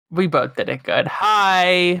We both did it good.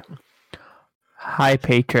 Hi. Hi,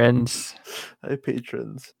 patrons. Hi,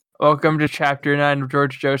 patrons. Welcome to Chapter 9 of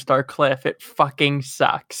George Joestar Cliff. It fucking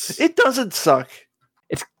sucks. It doesn't suck.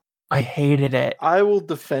 I hated it. I will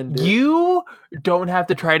defend it. You don't have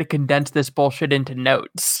to try to condense this bullshit into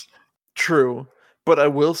notes. True. But I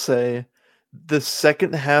will say, the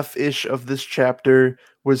second half-ish of this chapter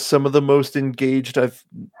was some of the most engaged I've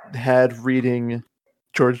had reading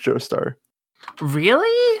George Joestar.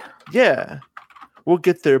 Really? Yeah. We'll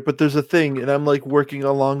get there, but there's a thing, and I'm like working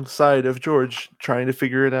alongside of George, trying to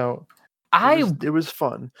figure it out. It was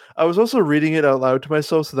fun. I was also reading it out loud to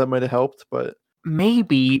myself, so that might have helped, but...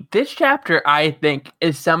 Maybe. This chapter, I think,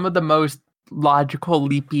 is some of the most logical,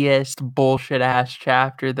 leapiest, bullshit-ass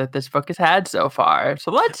chapter that this book has had so far.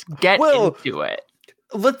 So let's get into it.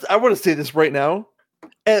 I want to say this right now.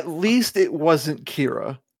 At least it wasn't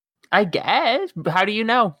Kira. I guess. How do you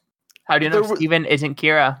know? How do you know Steven isn't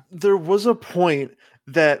Kira? There was a point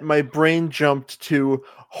that my brain jumped to,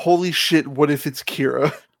 holy shit, what if it's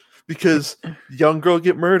Kira? Because young girl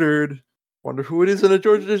get murdered. Wonder who it is in a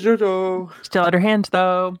George Joestar. Still at her hands,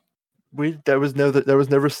 though. That was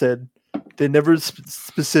never said. They never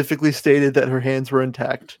specifically stated that her hands were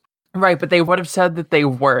intact. Right, but they would have said that they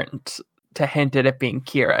weren't to hint at it being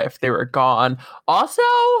Kira if they were gone. Also,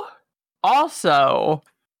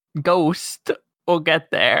 Ghost. We'll get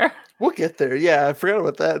there. We'll get there. Yeah, I forgot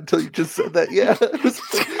about that until you just said that. Yeah.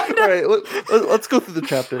 All right, let's go through the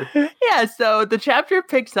chapter. Yeah, so the chapter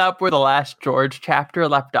picks up where the last George chapter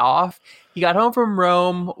left off. He got home from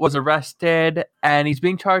Rome, was arrested, and he's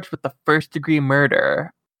being charged with the first-degree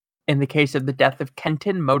murder in the case of the death of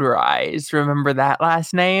Kenton Motorized. Remember that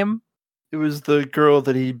last name? It was the girl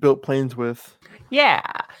that he built planes with. Yeah.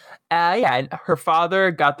 And her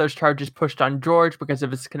father got those charges pushed on George because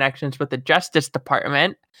of his connections with the Justice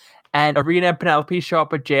Department. And Irina and Penelope show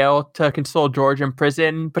up at jail to console George in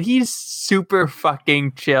prison, but he's super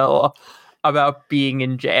fucking chill about being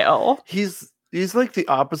in jail. He's like the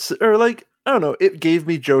opposite, or like, I don't know, it gave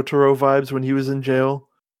me Jotaro vibes when he was in jail.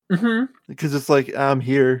 Mm-hmm. Because it's like, I'm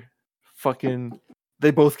here. Fucking,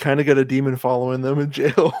 they both kind of got a demon following them in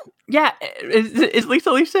jail. Yeah, is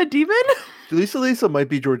Lisa a demon? Lisa might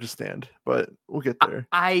be George's stand, but we'll get there.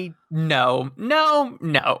 No.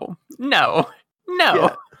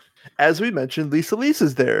 Yeah. As we mentioned,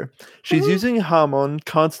 Lisa's there. She's using Hamon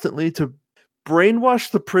constantly to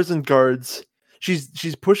brainwash the prison guards.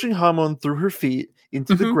 She's pushing Hamon through her feet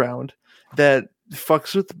into the ground that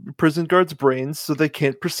fucks with prison guards' brains so they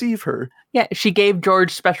can't perceive her. Yeah, she gave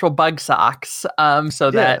George special bug socks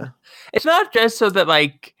that it's not just so that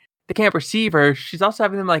like they can't perceive her. She's also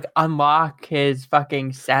having them like unlock his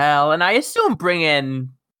fucking cell, and I assume bring in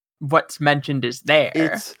what's mentioned is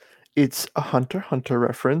there. It's a Hunter x Hunter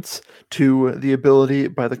reference to the ability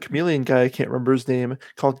by the chameleon guy, I can't remember his name,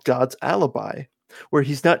 called God's Alibi, where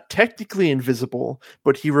he's not technically invisible,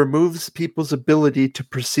 but Removes people's ability to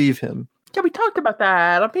perceive him. Yeah, we talked about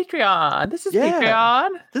that on Patreon. This is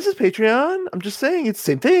Patreon. This is Patreon. I'm just saying it's the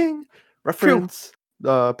same thing. Reference,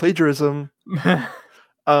 plagiarism. They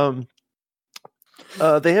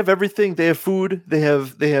have everything. They have food. They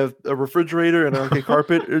have a refrigerator and a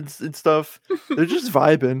carpet and stuff. They're just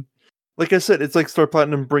vibing. Like I said, it's like Star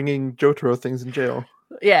Platinum bringing Jotaro things in jail.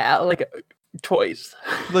 Yeah, like toys.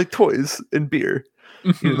 Like toys and beer.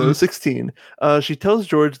 Even though 16. She tells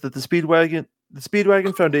George that the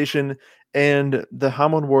Speedwagon Foundation and the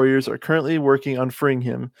Hamon Warriors are currently working on freeing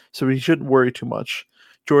him, so he shouldn't worry too much.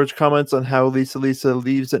 George comments on how Lisa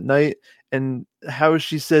leaves at night and how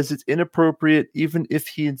she says it's inappropriate even if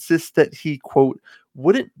he insists that he, quote,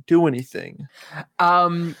 wouldn't do anything.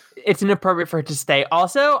 It's inappropriate for her to stay.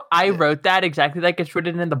 Also, I wrote that exactly like it's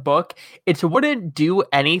written in the book. It's wouldn't do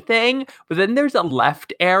anything, but then there's a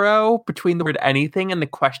left arrow between the word anything and the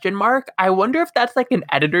question mark. I wonder if that's like an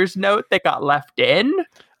editor's note that got left in.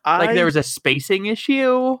 Like there was a spacing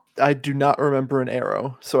issue. I do not remember an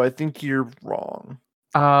arrow, so I think you're wrong.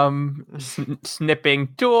 Snipping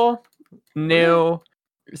tool, new,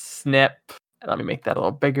 snip. Let me make that a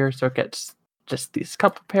little bigger so it gets just these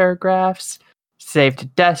couple paragraphs. Save to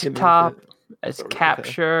desktop as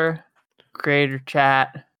capture, creator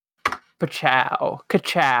chat, ka-chow.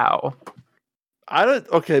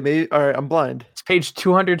 Maybe, all right, I'm blind. It's page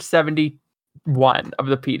 271 of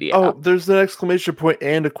the PDF. Oh, there's an exclamation point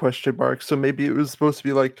and a question mark, so maybe it was supposed to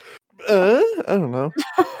be like, I don't know.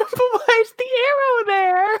 But why is the arrow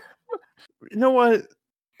there? You know what?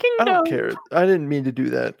 Kingdom. I don't care. I didn't mean to do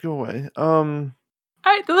that. Go away. All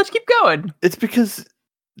right, then let's keep going. It's because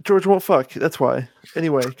George won't fuck. That's why.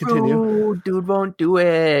 Anyway, continue. Oh, dude won't do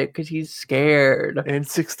it because he's scared. And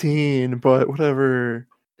 16, but whatever.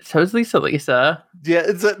 So is Lisa. Yeah,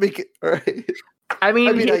 does that make it all right? I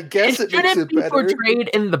mean, I guess it makes it be better. portrayed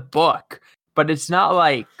in the book, but it's not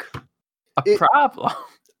like a problem.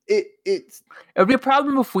 It would be a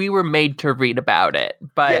problem if we were made to read about it.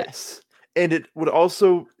 But yes, and it would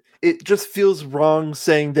also. It just feels wrong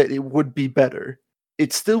saying that it would be better.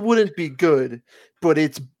 It still wouldn't be good, but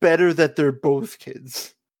it's better that they're both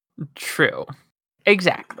kids. True.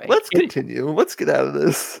 Exactly. Let's continue. Let's get out of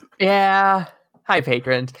this. Yeah. Hi,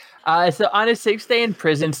 patrons. So on his 6th day in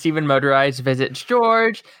prison, Stephen Motorized visits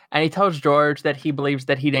George, and he tells George that he believes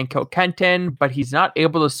that he didn't kill Kenton, but he's not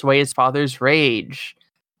able to sway his father's rage.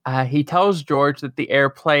 He tells George that the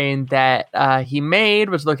airplane that he made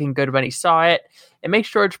was looking good when he saw it. It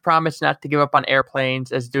makes George promise not to give up on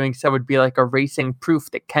airplanes, as doing so would be like erasing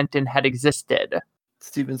proof that Kenton had existed.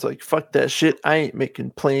 Steven's like, fuck that shit. I ain't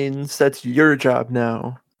making planes. That's your job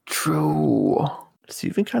now. True.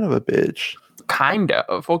 Steven kind of a bitch. Kind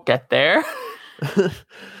of. We'll get there.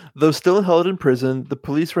 Though still held in prison, the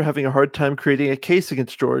police were having a hard time creating a case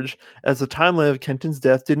against George, as the timeline of Kenton's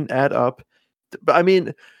death didn't add up. But I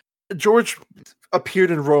mean, George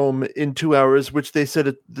appeared in Rome in 2 hours, which they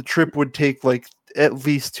said the trip would take like at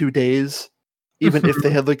least 2 days, even if they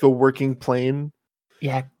had like a working plane.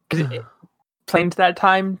 Yeah, planes that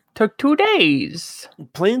time took 2 days.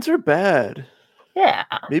 Planes are bad. Yeah.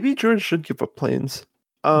 Maybe George should give up planes.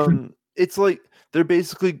 It's like they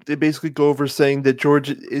basically go over saying that George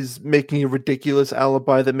is making a ridiculous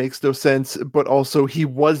alibi that makes no sense, but also he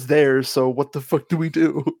was there, so what the fuck do we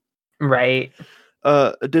do? Right.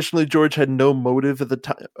 Additionally, George had no motive at the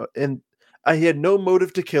time, and he had no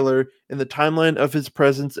motive to kill her. In the timeline of his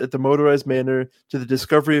presence at the Motorized Manor to the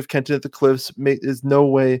discovery of Kenton at the cliffs is no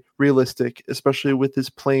way realistic, especially with his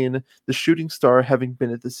plane, the Shooting Star, having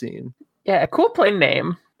been at the scene. Yeah, a cool plane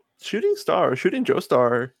name. Shooting Star, Shooting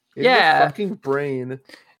Joestar. In yeah. the fucking brain.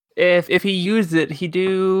 If he used it, he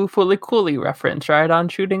do Fully Cooley reference, right, on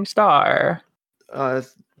Shooting Star.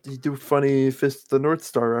 You do funny Fist of the North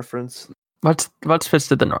Star reference. What's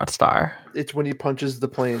Fist of the North Star? It's when he punches the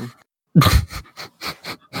plane.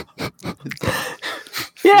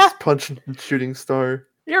 Yeah. Punching Shooting Star.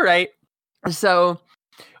 You're right. So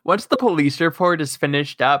once the police report is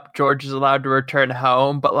finished up, George is allowed to return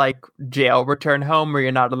home, but like jail return home where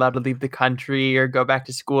you're not allowed to leave the country or go back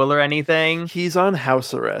to school or anything. He's on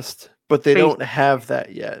house arrest, but they don't have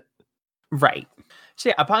that yet. Right. So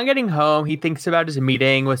yeah, upon getting home, he thinks about his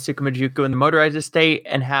meeting with Tsukumajuku in the Motorized estate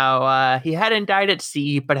and how he hadn't died at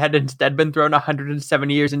sea, but had instead been thrown 107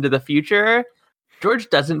 years into the future. George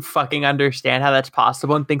doesn't fucking understand how that's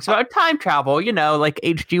possible and thinks about time travel, like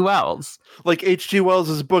H.G. Wells. Like H.G.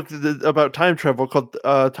 Wells' book about time travel called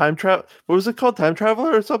Time Travel. What was it called? Time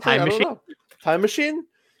Traveler or something? Time Machine? Time Machine?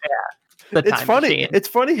 Yeah. It's funny. Machine. It's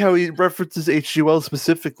funny how he references H.G. Wells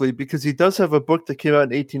specifically because he does have a book that came out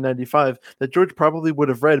in 1895 that George probably would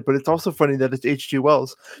have read, but it's also funny that it's H.G.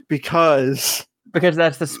 Wells because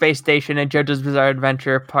that's the space station in JoJo's Bizarre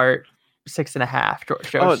Adventure Part 6.5.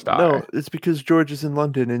 Joestar. No, it's because George is in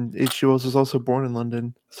London and H.G. Wells was also born in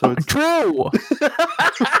London. So it's true.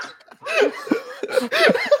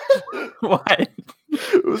 What?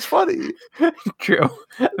 It was funny. True.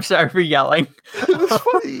 I'm sorry for yelling. It was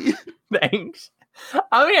funny. Thanks.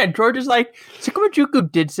 Oh yeah, George is like,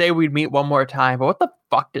 Tsukumajuku did say we'd meet one more time, but what the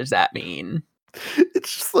fuck does that mean?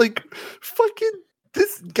 It's just like, fucking,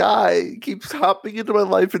 this guy keeps hopping into my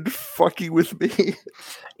life and fucking with me.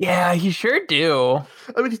 Yeah, he sure do.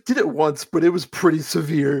 I mean, he did it once, but it was pretty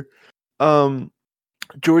severe.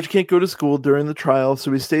 George can't go to school during the trial,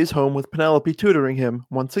 so he stays home with Penelope tutoring him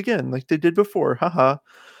once again, like they did before. Haha.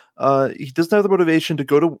 He doesn't have the motivation to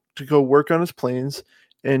go work on his planes,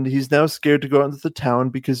 and he's now scared to go out into the town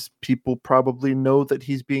because people probably know that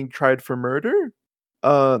he's being tried for murder.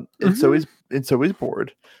 And so he's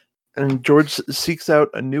bored. And George seeks out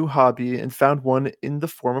a new hobby and found one in the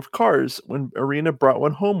form of cars when Irina brought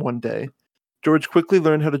one home one day. George quickly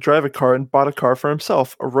learned how to drive a car and bought a car for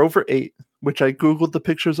himself, a Rover 8, which I googled the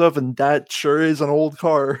pictures of, and that sure is an old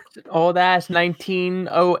car. It's an old-ass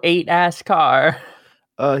 1908-ass car.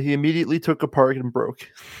 He immediately took apart and broke.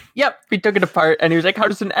 Yep, he took it apart, and he was like, how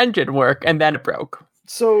does an engine work? And then it broke.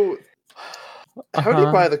 So, how do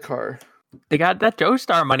you buy the car? They got that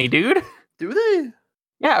Joestar money, dude. Do they?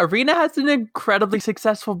 Yeah, Irina has an incredibly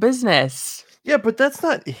successful business. Yeah, but that's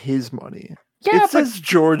not his money. Yeah, it says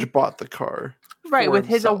George bought the car. Right, with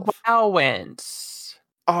himself. His allowance.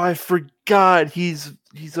 Oh, I forgot. He's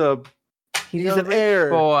an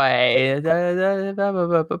heir. Boy.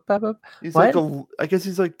 He's what? I guess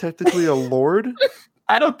he's like technically a lord.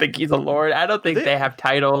 I don't think he's a lord. I don't think they have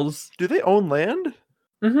titles. Do they own land?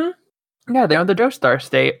 Mm-hmm. Yeah, they own the Joestar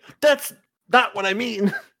estate. That's not what I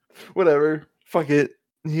mean. Whatever. Fuck it.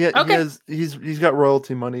 Okay. He's got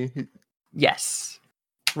royalty money. Yes.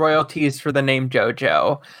 Royalties for the name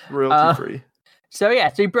JoJo. Royalty free. So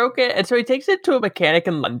he broke it, and so he takes it to a mechanic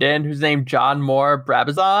in London who's named John Moore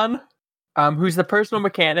Brabazon, who's the personal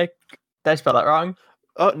mechanic. Did I spell that wrong?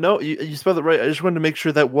 Oh no, you spelled it right. I just wanted to make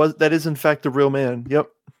sure that is in fact a real man.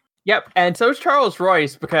 Yep, and so is Charles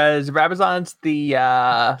Royce, because Brabazon's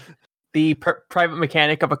the private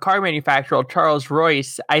mechanic of a car manufacturer, Charles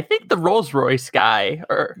Royce. I think the Rolls-Royce guy,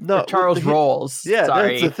 or Charles Rolls. Yeah,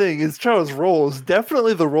 sorry. That's the thing. It's Charles Rolls,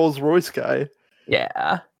 definitely the Rolls-Royce guy.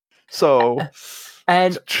 Yeah. So,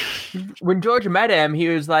 and when George met him, he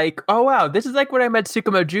was like, "Oh wow, this is like when I met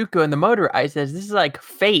Tsukumo Juku and the Motorizers. This is like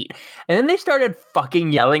fate." And then they started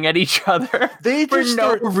fucking yelling at each other for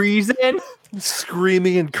no reason,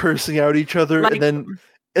 screaming and cursing out each other, like, and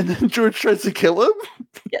then George tries to kill him.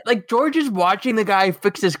 Yeah, like George is watching the guy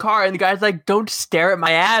fix his car, and the guy's like, "Don't stare at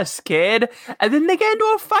my ass, kid." And then they get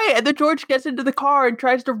into a fight, and then George gets into the car and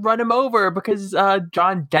tries to run him over because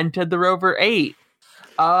John dented the Rover 8.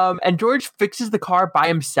 And George fixes the car by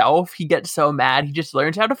himself. He gets so mad. He just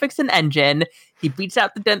learns how to fix an engine. He beats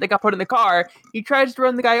out the dent that got put in the car. He tries to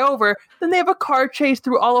run the guy over. Then they have a car chase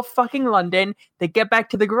through all of fucking London. They get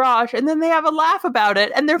back to the garage, and then they have a laugh about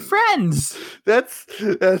it, and they're friends. That's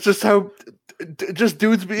just how, just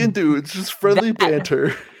dudes being dudes, just friendly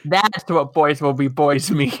banter. That's what boys will be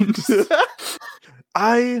boys means.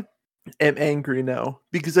 I am angry now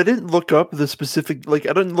because I didn't look up the specific, I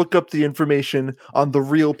didn't look up the information on the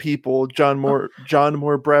real people, John Moore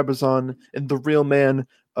Brabazon, and the real man,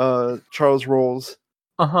 Charles Rolls.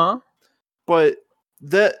 But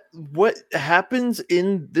what happens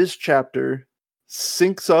in this chapter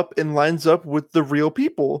syncs up and lines up with the real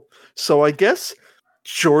people. So I guess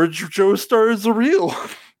George Joestar is real.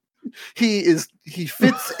 He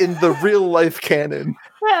fits in the real life canon.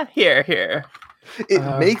 Here.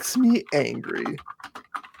 It makes me angry.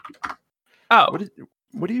 Oh.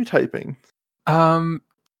 What are you typing? Do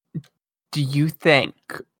you think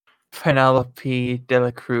Penelope de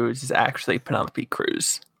la Cruz is actually Penelope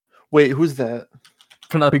Cruz? Wait, who's that?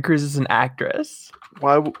 Penelope Cruz is an actress.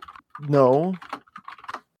 Why? No.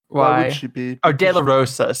 Why would she be? Oh, De La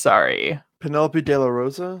Rosa, sorry. Penelope de la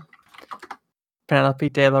Rosa? Penelope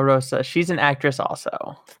de la Rosa. She's an actress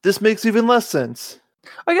also. This makes even less sense.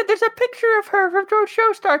 Oh yeah, there's a picture of her from George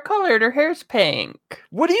Joestar colored. Her hair's pink.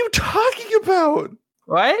 What are you talking about?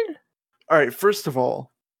 What? All right, first of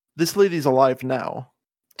all, this lady's alive now.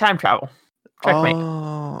 Time travel. Checkmate.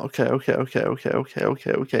 Oh,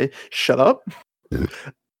 okay. Shut up.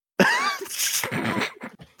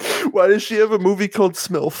 Why does she have a movie called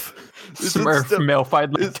Smilf? Smurf MILF,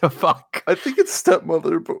 I'd like to fuck. I think it's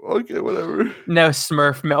Stepmother, but okay, whatever. No,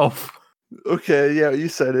 Smurf MILF. Okay, yeah, you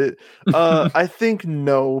said it. I think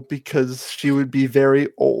no, because she would be very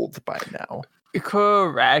old by now.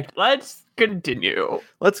 Correct. Let's continue.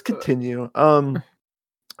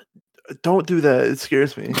 Don't do that. It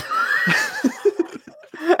scares me.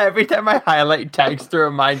 Every time I highlight text through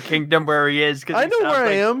a Mind Kingdom where he is, I know where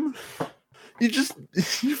I am.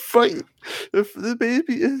 You fight the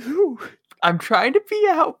baby. I'm trying to be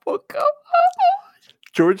helpful.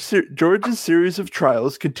 George's series of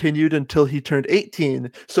trials continued until he turned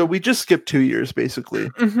 18. So we just skipped 2 years, basically.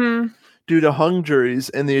 Mm-hmm. Due to hung juries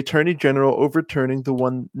and the Attorney General overturning the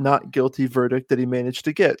one not guilty verdict that he managed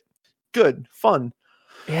to get. Good. Fun.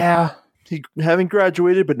 Yeah. He, having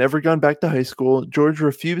graduated but never gone back to high school, George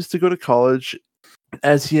refused to go to college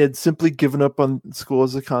as he had simply given up on school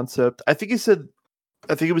as a concept. I think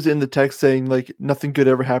it was in the text saying, nothing good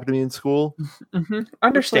ever happened to me in school. Mm-hmm.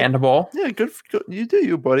 Understandable. Yeah, good. You do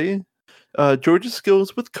you, buddy. George's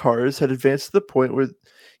skills with cars had advanced to the point where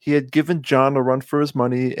he had given John a run for his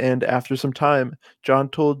money, and after some time, John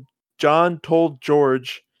told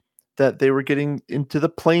George that they were getting into the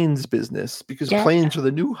planes business because planes are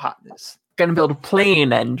the new hotness. Gonna build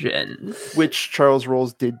plane engines. Which Charles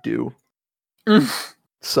Rolls did do.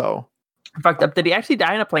 So. Fucked up. Did he actually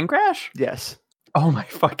die in a plane crash? Yes. Oh my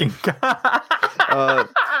fucking god.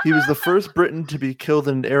 He was the first Briton to be killed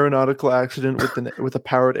in an aeronautical accident with a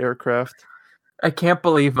powered aircraft. I can't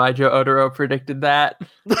believe my Joe Odoro predicted that.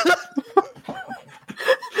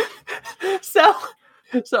 So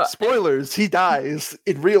spoilers, he dies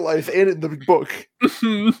in real life and in the book.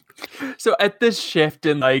 So at this shift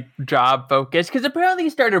in job focus, because apparently he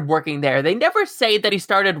started working there. They never say that he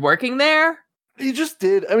started working there. He just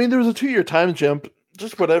did. I mean, there was a 2-year time jump.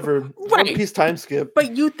 Just whatever. Right. One piece time skip.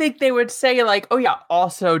 But you think they would say oh yeah,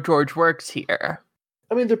 also George works here.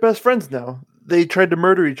 I mean, they're best friends now. They tried to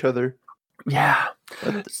murder each other. Yeah.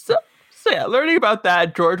 So So yeah, learning about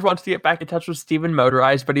that, George wants to get back in touch with Steven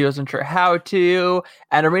Motorized, but he wasn't sure how to.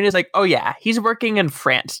 And Irina's like, oh yeah, he's working in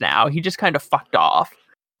France now. He just kind of fucked off.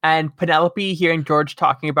 And Penelope, hearing George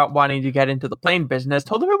talking about wanting to get into the plane business,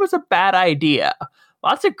 told him it was a bad idea.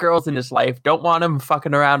 Lots of girls in his life don't want him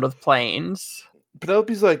fucking around with planes.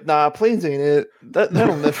 Penelope's like, nah, planes ain't it.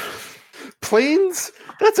 That'll never... Planes?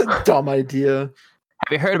 That's a dumb idea.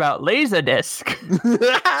 Have you heard about Laserdisc?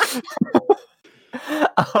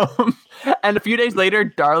 And a few days later,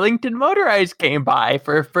 Darlington Motorized came by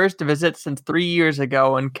for her first visit since 3 years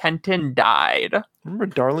ago when Kenton died. Remember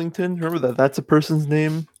Darlington? Remember that's a person's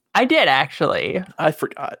name? I did, actually. I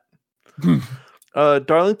forgot.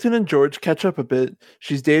 Darlington and George catch up a bit.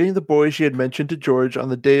 She's dating the boy she had mentioned to George on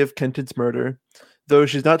the day of Kenton's murder, though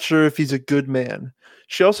she's not sure if he's a good man.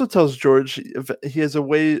 She also tells George if he has a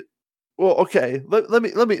way... Well, okay, let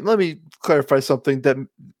me clarify something that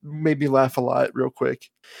made me laugh a lot real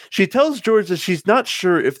quick. She tells George that she's not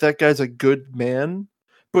sure if that guy's a good man,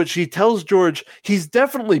 but she tells George he's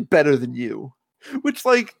definitely better than you. Which,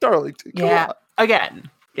 like, Darlington, come on. Again,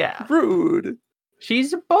 yeah. Rude.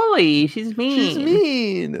 She's a bully. She's mean. She's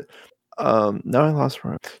mean. Now I lost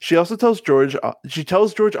her. She also tells George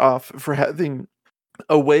off for having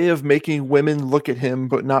a way of making women look at him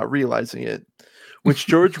but not realizing it, which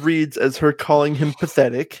George reads as her calling him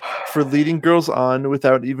pathetic for leading girls on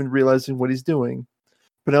without even realizing what he's doing.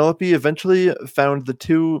 Penelope eventually found the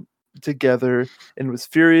two together and was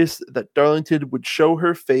furious that Darlington would show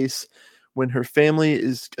her face when her family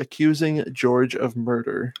is accusing George of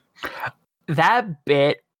murder. That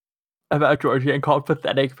bit about George getting called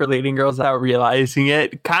pathetic for leading girls without realizing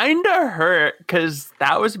it kind of hurt, because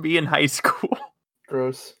that was me in high school.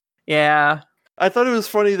 Gross. Yeah. I thought it was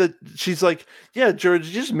funny that she's like, yeah, George,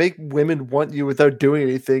 you just make women want you without doing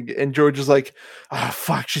anything. And George is like,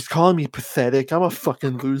 fuck, she's calling me pathetic. I'm a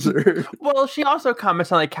fucking loser. Well, she also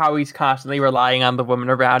comments on like how he's constantly relying on the women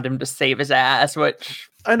around him to save his ass, which...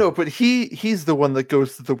 I know, but he's the one that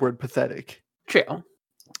goes to the word pathetic. True.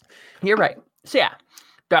 You're right. So yeah,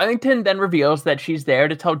 Darlington then reveals that she's there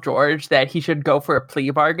to tell George that he should go for a plea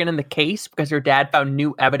bargain in the case because her dad found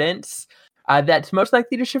new evidence that's most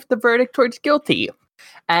likely to shift the verdict towards guilty.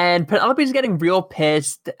 And Penelope's getting real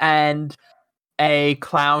pissed, and a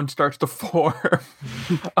clown starts to form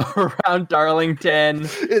around Darlington.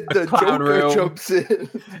 The Joker room. Jumps in.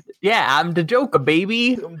 Yeah, I'm the Joker,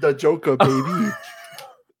 baby. I'm the Joker, baby.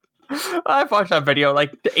 I've watched that video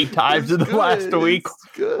like 8 times in the last week.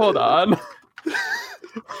 Hold on.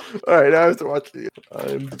 All right, I have to watch it.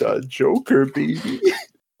 I'm the Joker, baby.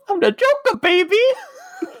 I'm the Joker, baby.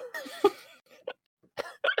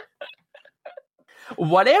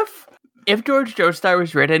 What if George Joestar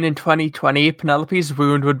was written in 2020, Penelope's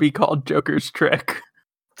wound would be called Joker's Trick.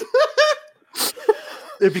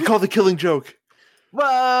 It'd be called The Killing Joke.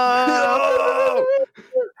 Whoa!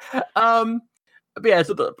 But yeah,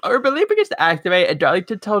 so the believer begins to activate, and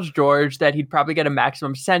Darlington tells George that he'd probably get a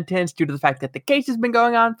maximum sentence due to the fact that the case has been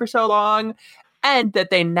going on for so long, and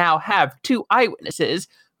that they now have 2 eyewitnesses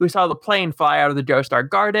who saw the plane fly out of the Joestar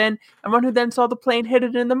garden, and one who then saw the plane hit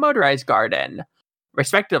it in the Motorized garden.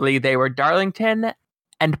 Respectively, they were Darlington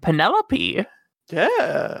and Penelope.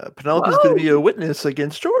 Yeah, Penelope's going to be a witness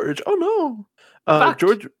against George. Oh no,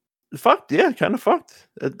 George, fucked. Yeah, kind of fucked.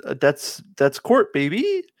 That's court,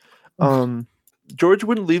 baby. George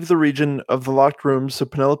wouldn't leave the region of the locked room, so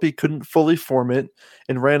Penelope couldn't fully form it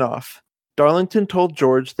and ran off. Darlington told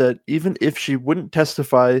George that even if she wouldn't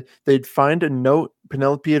testify, they'd find a note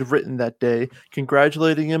Penelope had written that day,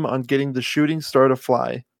 congratulating him on getting the shooting star to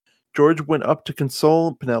fly. George went up to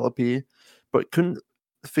console Penelope, but couldn't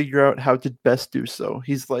figure out how to best do so.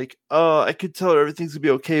 He's like, I could tell her everything's gonna be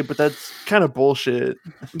okay, but that's kind of bullshit.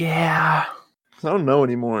 Yeah. I don't know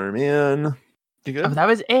anymore, man. You good? Oh, that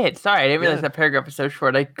was it. Sorry, I didn't realize that paragraph was so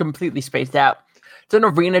short. I completely spaced out. So then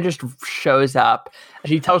Irina just shows up.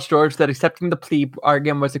 She tells George that accepting the plea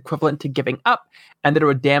bargain was equivalent to giving up, and that it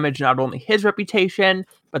would damage not only his reputation,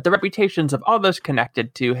 but the reputations of all those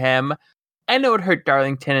connected to him. And it would hurt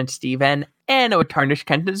Darlington and Steven, and it would tarnish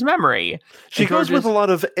Kenton's memory. She goes with a lot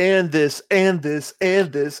of and this, and this,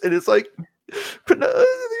 and this, and it's like,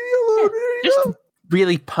 just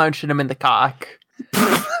really punching him in the cock.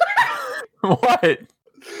 What?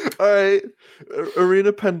 All right,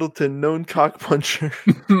 Irina Pendleton, known cock puncher.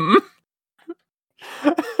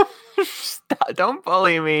 Stop, don't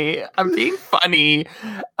bully me. I'm being funny.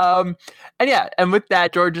 And with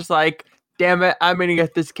that, George is like, damn it, I'm going to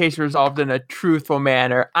get this case resolved in a truthful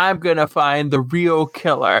manner. I'm going to find the real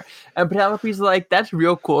killer. And Penelope's like, that's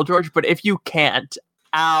real cool, George, but if you can't,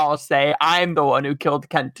 I'll say I'm the one who killed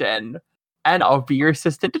Kenton. and I'll be your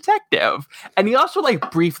assistant detective. And he also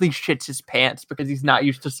like briefly shits his pants because he's not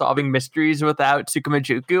used to solving mysteries without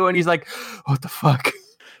Tsukumajuku, and he's like, what the fuck?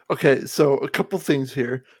 Okay, so a couple things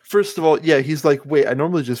here. First of all, yeah, he's like, wait, I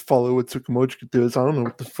normally just follow what Tsukumoji does. I don't know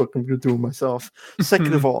what the fuck I'm gonna do myself.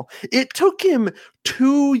 Second of all, it took him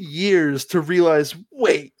 2 years to realize,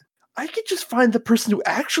 wait, I could just find the person who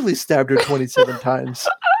actually stabbed her 27 times.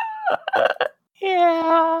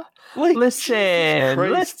 Yeah. Like, listen,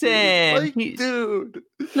 Christ, listen. dude.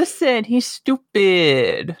 Listen, he's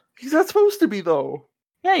stupid. He's not supposed to be, though.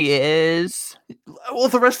 Yeah, he is. Well,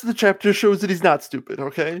 the rest of the chapter shows that he's not stupid,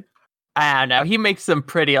 okay? I don't know. He makes some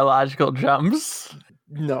pretty illogical jumps.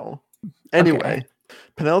 No. Anyway,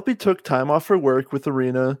 Penelope took time off her work with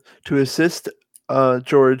Irina to assist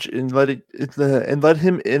George and let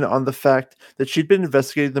him in on the fact that she'd been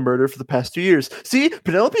investigating the murder for the past 2 years. See,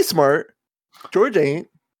 Penelope's smart. George ain't.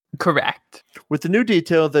 Correct. With the new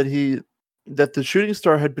detail that the shooting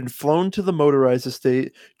star had been flown to the motorized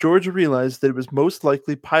estate, George realized that it was most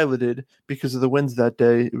likely piloted because of the winds that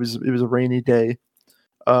day. It was a rainy day,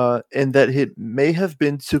 and that it may have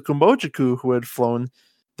been Tsukumojiku who had flown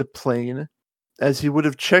the plane, as he would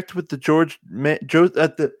have checked with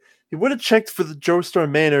the he would have checked for the Joestar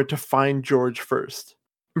Manor to find George first.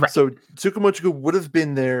 Right. So Tsukumojiku would have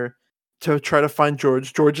been there to try to find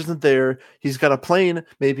George. George isn't there. He's got a plane.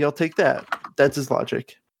 Maybe I'll take that. That's his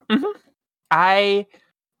logic. Mm-hmm. I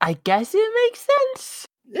guess it makes sense.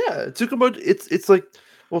 Yeah, it's like,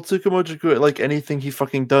 well, Tsukumojiku, like anything he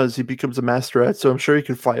fucking does, he becomes a master at, so I'm sure he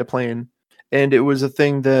can fly a plane. And it was a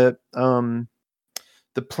thing that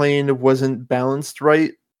the plane wasn't balanced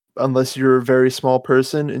right unless you're a very small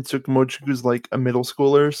person, and Tsukumojiku's like a middle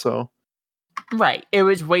schooler, so... Right, it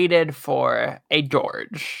was weighted for a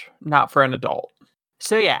George, not for an adult.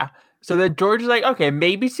 So yeah. So then George is like, okay,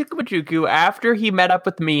 maybe Tsukumojiku, after he met up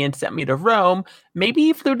with me and sent me to Rome, maybe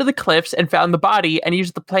he flew to the cliffs and found the body and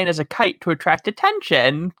used the plane as a kite to attract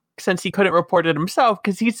attention, since he couldn't report it himself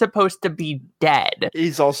because he's supposed to be dead.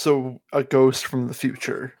 He's also a ghost from the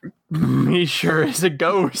future. He sure is a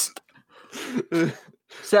ghost.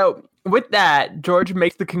 So with that, George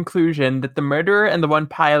makes the conclusion that the murderer and the one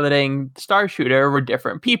piloting Star Shooter were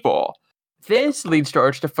different people. This leads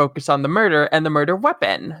George to focus on the murder and the murder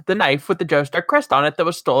weapon, the knife with the Joestar crest on it that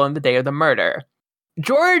was stolen the day of the murder.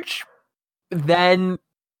 George then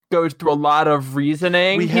goes through a lot of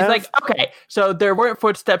reasoning. He's like, okay, so there weren't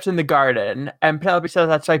footsteps in the garden, and Penelope says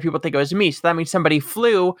that's why people think it was me. So that means somebody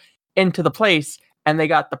flew into the place and they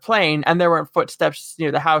got the plane, and there weren't footsteps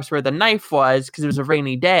near the house where the knife was because it was a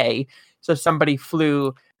rainy day. So somebody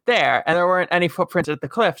flew there, and there weren't any footprints at the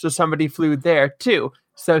cliff, so somebody flew there too.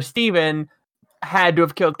 So Steven had to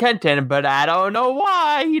have killed Kenton, but I don't know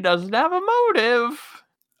why. He doesn't have a motive.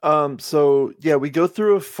 So yeah, we go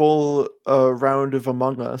through a full round of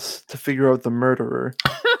Among Us to figure out the murderer.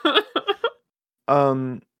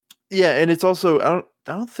 Yeah, and it's also I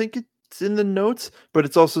don't think it's in the notes, but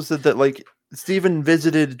it's also said that like Steven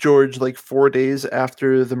visited George like 4 days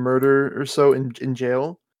after the murder or so in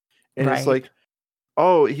jail, and It's like,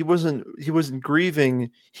 oh, he wasn't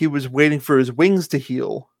grieving. He was waiting for his wings to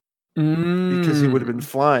heal because he would have been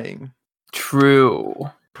flying. True.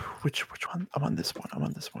 Which one? I'm on this one.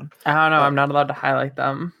 I don't know. I'm not allowed to highlight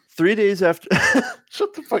them. 3 days after...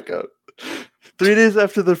 Shut the fuck up. 3 days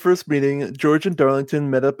after the first meeting, George and Darlington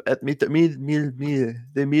met up at they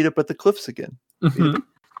meet up at the cliffs again. Mm-hmm.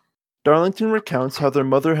 Darlington recounts how their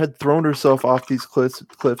mother had thrown herself off these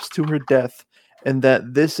cliffs to her death, and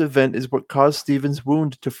that this event is what caused Steven's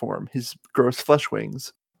wound to form, his gross flesh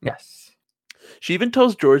wings. Yes. She even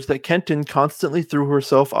tells George that Kenton constantly threw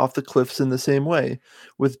herself off the cliffs in the same way,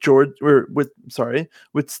 with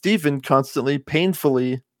Steven constantly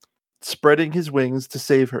painfully spreading his wings to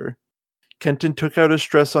save her. Kenton took out his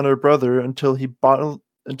stress on her brother until the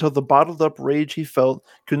bottled up rage he felt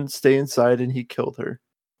couldn't stay inside, and he killed her.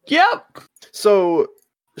 Yep. So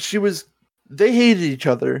they hated each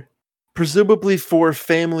other, presumably for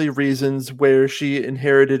family reasons, where she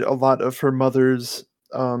inherited a lot of her mother's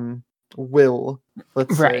will,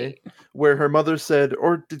 let's say, where her mother said,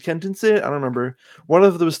 or did Kenton say it? I don't remember. One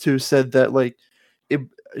of those two said that like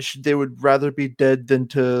they would rather be dead than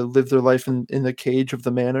to live their life in the cage of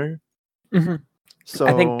the manor. Mm-hmm. So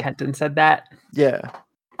I think Kenton said that. Yeah.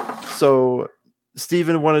 So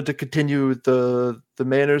Steven wanted to continue the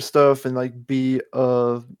manor stuff and like be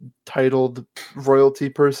a titled royalty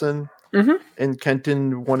person. Mm-hmm. And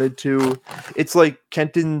Kenton wanted to. It's like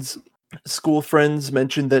Kenton's school friends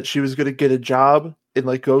mentioned that she was going to get a job and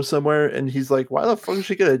like go somewhere, and he's like, why the fuck did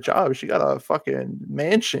she get a job? She got a fucking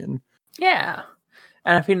mansion. Yeah.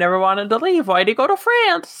 And if he never wanted to leave, why'd he go to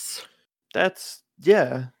France?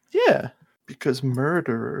 Yeah, because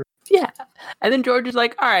murderer. Yeah. And then George is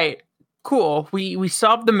like, all right, cool. We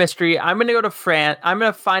solved the mystery. I'm going to go to France. I'm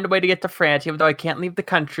going to find a way to get to France, even though I can't leave the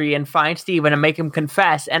country, and find Stephen and make him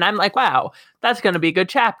confess. And I'm like, wow, that's going to be a good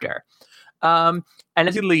chapter. And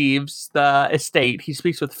as he leaves the estate, he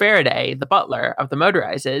speaks with Faraday, the butler of the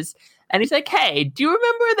Motorizes. And he's like, hey, do you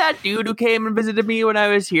remember that dude who came and visited me when I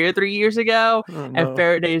was here 3 years ago? Oh, no. And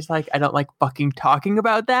Faraday's like, I don't like fucking talking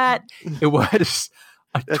about that. It was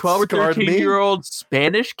a 12 or 13-year-old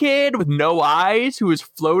Spanish kid with no eyes who was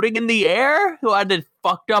floating in the air, who had a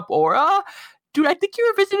fucked up aura. Dude, I think you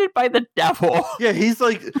were visited by the devil. Yeah, he's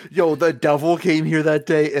like, yo, the devil came here that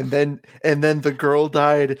day, and then the girl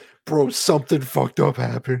died. Bro, something fucked up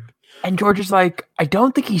happened. And George is like, I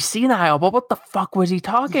don't think he's senile, but what the fuck was he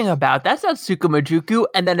talking about? That's not Tsukumojuku.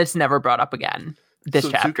 And then it's never brought up again. This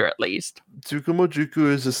chapter, at least. Tsukumojuku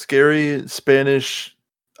is a scary Spanish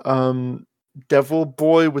devil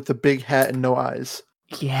boy with a big hat and no eyes.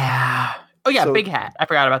 Yeah. Oh, yeah, big hat. I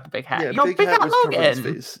forgot about the big hat. Yeah, big hat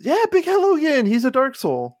Logan. Yeah, Big Hat Logan. He's a Dark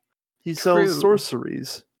Soul. He sells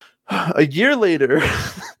sorceries. A year later,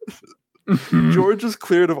 George was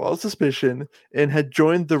cleared of all suspicion and had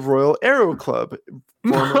joined the Royal Aero Club,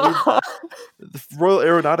 formerly the Royal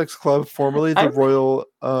Aeronautics Club, formerly the Royal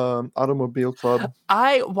Automobile Club.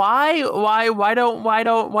 Why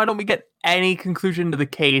don't we get any conclusion to the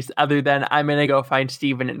case other than I'm gonna go find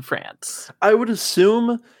Stephen in France? I would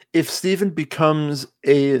assume if Stephen becomes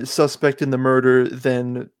a suspect in the murder,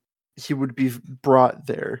 then he would be brought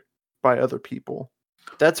there by other people.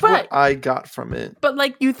 That's what I got from it. But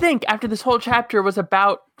like, you think after this whole chapter was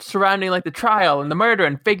about surrounding like the trial and the murder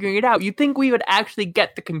and figuring it out, you think we would actually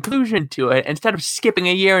get the conclusion to it instead of skipping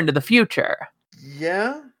a year into the future.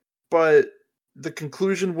 Yeah, but the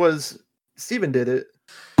conclusion was Stephen did it.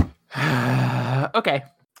 Okay.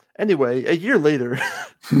 Anyway, a year later,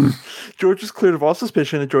 George was cleared of all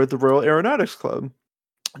suspicion and joined the Royal Aeronautics Club.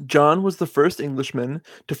 John was the first Englishman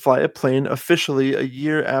to fly a plane officially a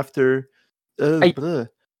year after...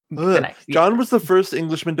 John was the first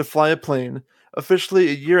Englishman to fly a plane, officially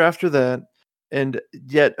a year after that, and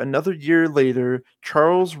yet another year later,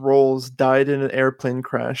 Charles Rolls died in an airplane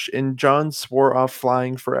crash, and John swore off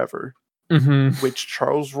flying forever. Mm-hmm. Which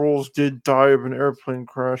Charles Rolls did die of an airplane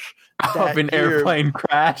crash. Airplane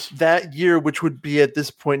crash. That year, which would be at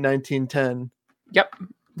this point 1910. Yep.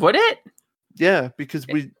 Would it? Yeah, because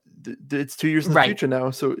it's 2 years in the future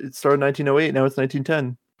now, so it started in 1908, now it's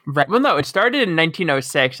 1910. Right. Well, no, it started in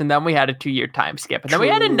 1906, and then we had a 2-year time skip, and then we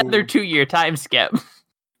had another 2-year time skip.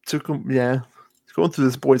 He's going through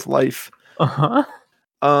this boy's life. Uh-huh.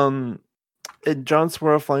 And John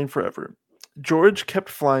swore off flying forever. George kept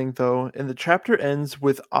flying, though, and the chapter ends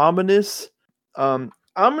with ominous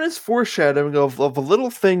foreshadowing of a little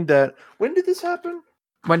thing that... When did this happen?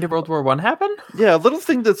 When did World War I happen? Yeah, a little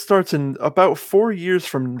thing that starts in about 4 years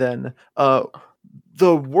from then.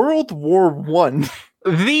 The World War I.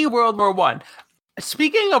 The World War I.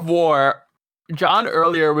 Speaking of war, John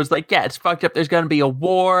earlier was like, yeah, it's fucked up. There's going to be a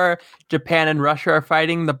war. Japan and Russia are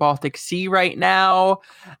fighting the Baltic Sea right now.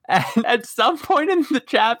 And at some point in the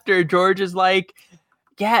chapter, George is like,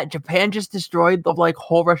 yeah, Japan just destroyed the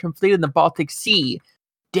whole Russian fleet in the Baltic Sea.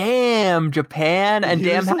 Damn, Japan. And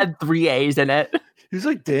damn had 3 A's in it. He's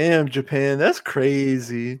like, damn, Japan. That's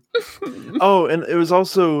crazy. Oh, and it was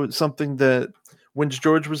also something that when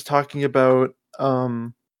George was talking about,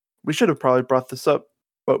 we should have probably brought this up,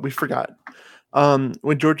 but we forgot.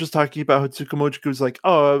 When George was talking about how Tsukumojuku was like,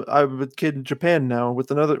 oh, I'm a kid in Japan now with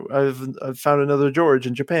I've found another George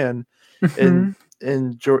in Japan. And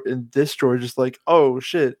this George is like, oh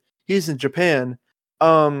shit, he's in Japan.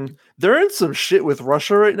 They're in some shit with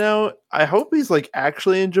Russia right now. I hope he's like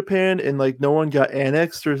actually in Japan and like no one got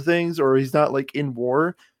annexed or things, or he's not like in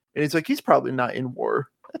war. And he's like, he's probably not in war.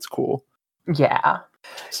 That's cool. Yeah.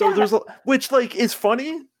 So there's which like is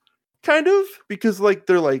funny, kind of, because like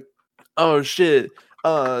they're like, oh shit,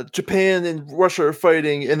 Japan and Russia are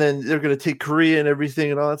fighting, and then they're gonna take Korea and everything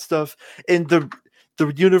and all that stuff. And the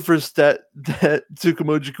universe that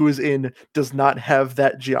Tsukumojuku is in does not have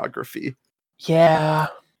that geography. Yeah.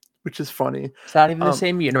 Which is funny. It's not even the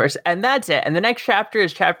same universe. And that's it. And the next chapter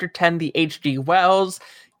is chapter 10, the H.G. Wells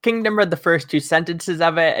Kingdom, read the first 2 sentences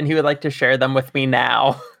of it, and he would like to share them with me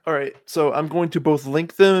now. All right. So I'm going to both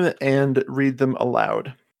link them and read them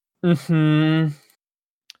aloud. Mm-hmm.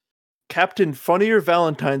 Captain Funnier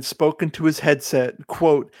Valentine spoke into his headset,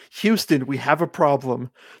 quote, Houston, we have a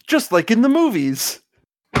problem. Just like in the movies.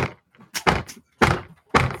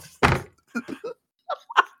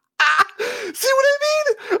 See what I mean?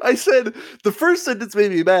 I said the first sentence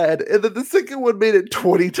made me mad, and then the second one made it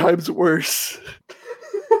 20 times worse.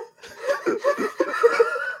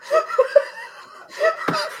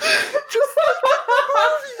 Just like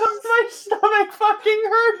my stomach fucking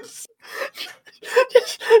hurts.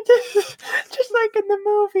 just like in the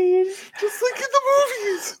movies. Just like in the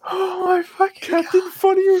movies. Oh my fucking Captain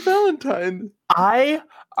Funny or Valentine. I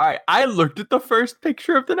looked at the first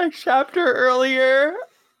picture of the next chapter earlier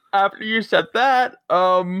after you said that.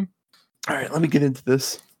 All right, let me get into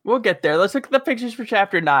this. We'll get there. Let's look at the pictures for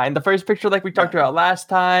chapter 9. The first picture, like we talked about last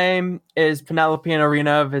time, is Penelope and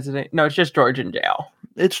Irina visiting. No, it's just George in jail.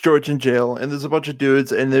 It's George in jail, and there's a bunch of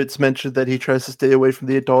dudes, and it's mentioned that he tries to stay away from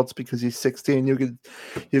the adults because he's 16. You'll get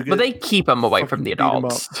but they keep him away from the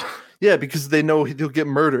adults. Yeah, because they know he'll get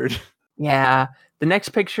murdered. Yeah. The next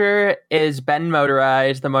picture is Ben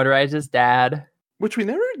Motorized, the Motorized's dad. Which we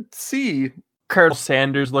never see. Colonel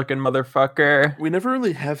Sanders looking motherfucker. We never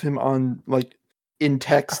really have him on, like, in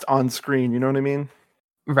text on screen, you know what I mean?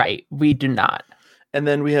 Right, we do not. And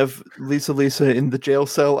then we have Lisa in the jail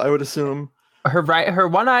cell, I would assume. Her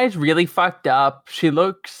one eye's really fucked up. She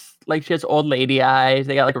looks like she has old lady eyes.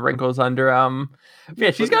 They got like wrinkles under them.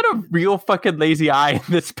 Yeah, she's got a real fucking lazy eye in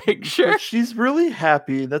this picture. But she's really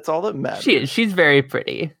happy. That's all that matters. She is. She's very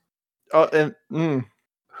pretty. Oh, and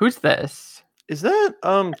who's this? Is that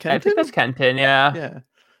Kenton? I think that's Kenton. Yeah. Yeah.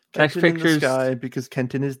 Next Kenton in the picture's sky because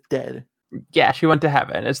Kenton is dead. Yeah, she went to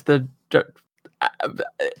heaven. It's the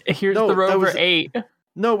here's the Rover 8.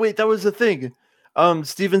 No, wait, that was the thing.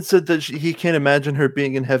 Steven said that he can't imagine her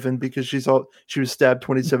being in heaven because she was stabbed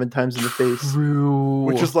 27 times in the face. True.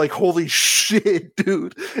 Which is like, holy shit,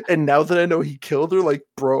 dude. And now that I know he killed her, like,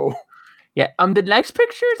 bro. Yeah, the next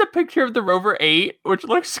picture is a picture of the Rover 8, which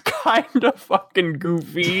looks kind of fucking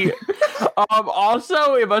goofy.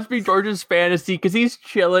 Also, it must be George's fantasy because he's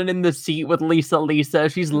chilling in the seat with Lisa.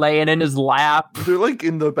 She's laying in his lap. They're like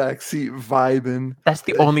in the back seat vibing. That's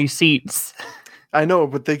the only seats. I know,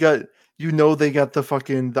 but they got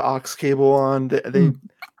the aux cable on. They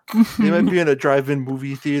might be in a drive-in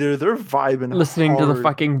movie theater. They're vibing. Listening hard. to the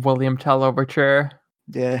fucking William Tell overture.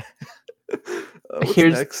 Yeah. What's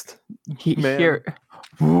Here's next? Here.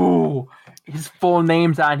 Ooh, his full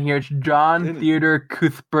name's on here. It's John Theodore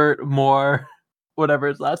Cuthbert Moore, whatever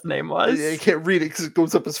his last name was. I can't read it because it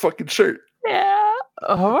goes up his fucking shirt. Yeah.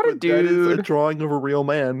 Oh, what a dude. That is a drawing of a real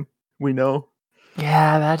man. We know.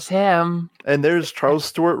 Yeah, that's him. And there's Charles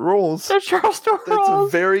Stuart Rolls. There's Charles Stuart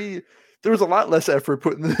Rolls. There was a lot less effort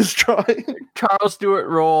put in this drawing. Charles Stuart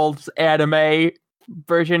Rolls anime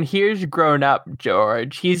version. Here's grown up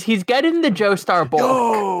George. He's getting the Joestar bulk.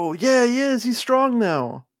 Oh, yeah, he is. He's strong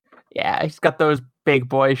now. Yeah, he's got those big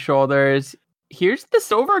boy shoulders. Here's the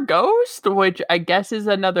Silver Ghost, which I guess is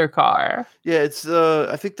another car. Yeah, it's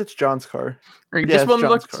I think that's John's car. This one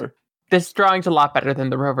looks. This drawing's a lot better than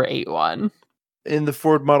the Rover 8 one. In the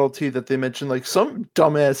Ford Model T that they mentioned, like some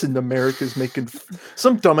dumbass in America is making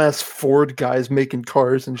some dumbass Ford guys making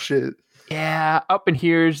cars and shit. Yeah, up and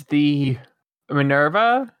here's the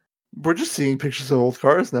Minerva. We're just seeing pictures of old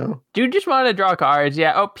cars now. Dude just wanted to draw cars.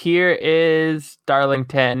 Yeah, up here is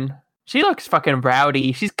Darlington. She looks fucking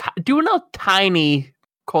rowdy. She's doing a tiny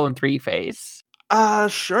 3 face.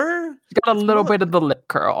 Sure. She's got a little bit of the lip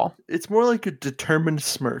curl. It's more like a determined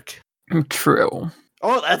smirk. True.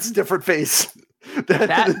 Oh, that's a different face.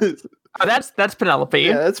 That's Penelope.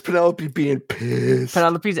 Yeah, that's Penelope being pissed.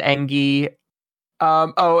 Penelope's angry.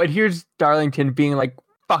 And here's Darlington being like,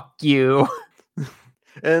 "Fuck you."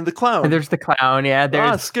 And the clown. And there's the clown. Yeah,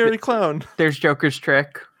 there's scary clown. There's Joker's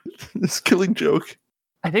trick. This killing joke.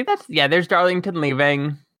 I think there's Darlington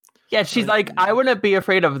leaving. Yeah, she's like, I wouldn't be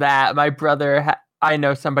afraid of that. My brother, I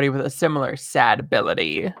know somebody with a similar sad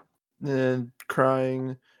ability. And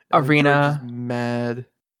crying. Irina. Mad.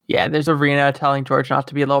 Yeah, there's Irina telling George not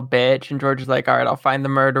to be a little bitch. And George is like, all right, I'll find the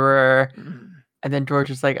murderer. And then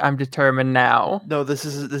George is like, I'm determined now. No, this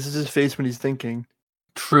is his face when he's thinking.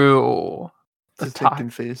 True. It's his thinking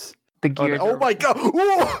face. The gears. Oh my god!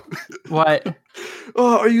 Whoa! What?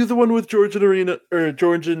 Oh, are you the one with George and Irina, or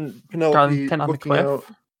George and Penelope on the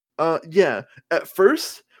cliff? Out? Yeah. At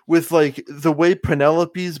first, with like the way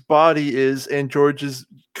Penelope's body is and George's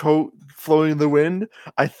coat flowing in the wind,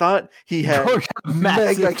 I thought he had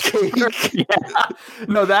mega cake. Yeah.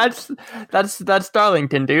 No, that's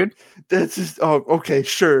Darlington, dude. That's just okay,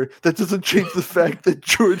 sure. That doesn't change the fact that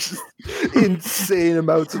George is insane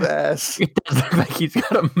amounts of ass. It does look like he's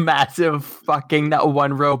got a massive fucking that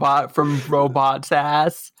one robot from Robot's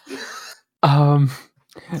ass.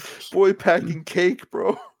 Boy packing cake,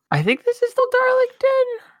 bro. I think this is still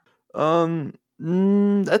Darlington.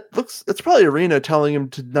 That's probably Irina telling him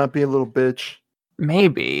to not be a little bitch.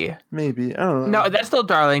 Maybe. Maybe. I don't know. No, that's still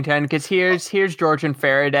Darlington, because here's George and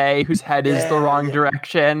Faraday, whose head is the wrong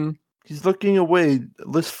direction. He's looking away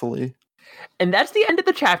listfully. And that's the end of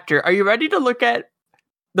the chapter. Are you ready to look at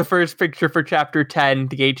the first picture for chapter 10,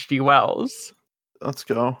 the H.G. Wells? Let's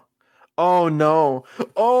go. Oh, no.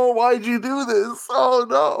 Oh, why'd you do this? Oh,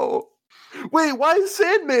 no. Wait, why is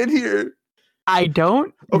Sandman here? I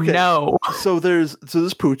don't know. So there's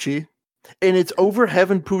Poochie, and it's over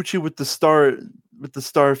Heaven Poochie with the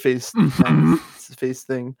star face face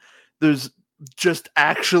thing. There's just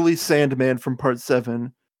actually Sandman from part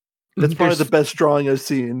 7. That's probably the best drawing I've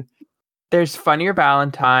seen. There's Funnier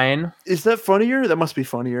Valentine. Is that funnier? That must be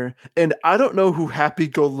funnier. And I don't know who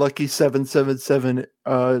Happy-Go-Lucky 777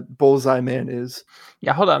 Bullseye Man is.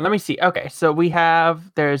 Yeah, hold on. Let me see. Okay, so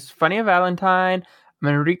there's Funnier Valentine,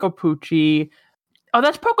 Manrico Pucci. Oh,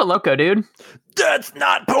 that's Poco Loco, dude. That's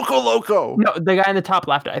not Poco Loco. No, the guy in the top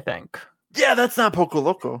left, I think. Yeah, that's not Poco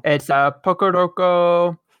Loco. It's Poco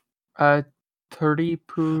Loco 30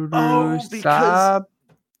 Puru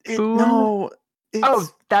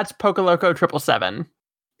that's Poco Loco 777.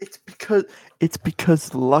 It's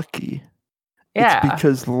because Lucky. Yeah. It's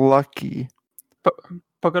because Lucky.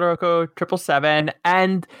 Poco Loco 777.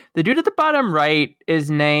 And the dude at the bottom right is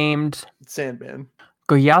named Sandman.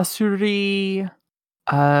 Goyasuri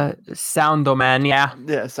Soundoman, yeah.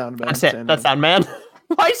 Yeah, Soundman. That's it. That's Soundman.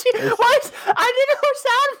 I didn't know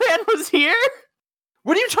Soundman was here.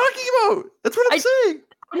 What are you talking about? That's what I'm saying.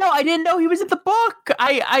 No, I didn't know he was in the book.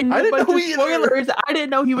 I knew a bunch of spoilers. I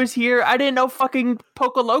didn't know he was here. I didn't know fucking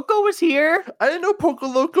Poco Loco was here. I didn't know Poco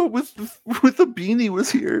Loco with a beanie was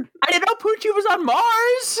here. I didn't know Poochie was on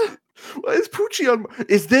Mars. Why is Poochie on?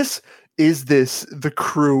 Is this the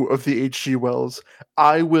crew of the H.G. Wells?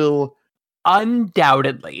 I will.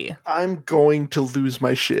 Undoubtedly. I'm going to lose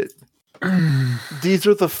my shit. These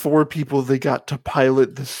are the 4 people they got to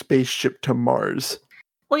pilot the spaceship to Mars.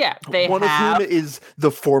 Well, yeah, One of whom is the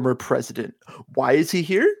former president. Why is he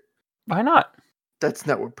here? Why not? That's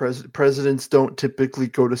not what presidents don't typically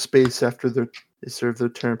go to space after they serve their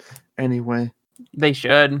term. Anyway. They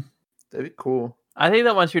should. That'd be cool. I think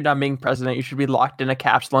that once you're done being president, you should be locked in a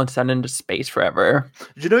capsule and sent into space forever.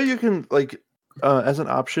 Did you know you can, as an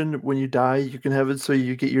option, when you die, you can have it so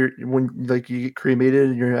you get you get cremated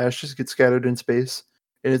and your ashes get scattered in space,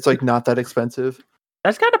 and it's not that expensive.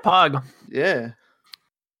 That's kind of pog. Yeah.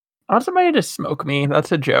 I want somebody to smoke me.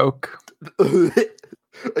 That's a joke.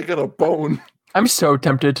 I got a bone. I'm so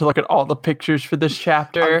tempted to look at all the pictures for this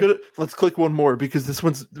chapter. Let's click one more because this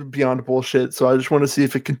one's beyond bullshit. So I just want to see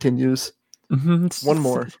if it continues. Mm-hmm. One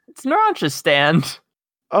more. It's Naranja's stand.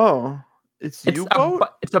 Oh. It's U-boat?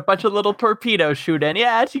 It's a bunch of little torpedoes shooting.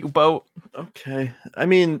 Yeah, it's U-boat. Okay. I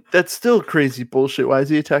mean, that's still crazy bullshit. Why is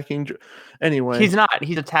he attacking? Anyway. He's not.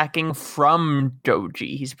 He's attacking from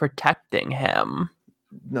Doji. He's protecting him.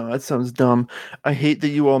 No, that sounds dumb. I hate that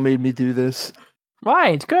you all made me do this. Why?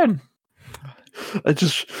 It's good. I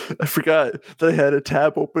forgot that I had a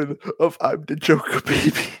tab open of I'm the Joker,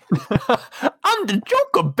 baby. I'm the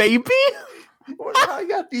Joker, baby. I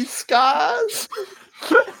got these scars.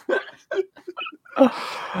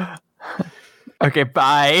 Okay,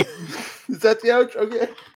 bye. Is that the outro? Okay.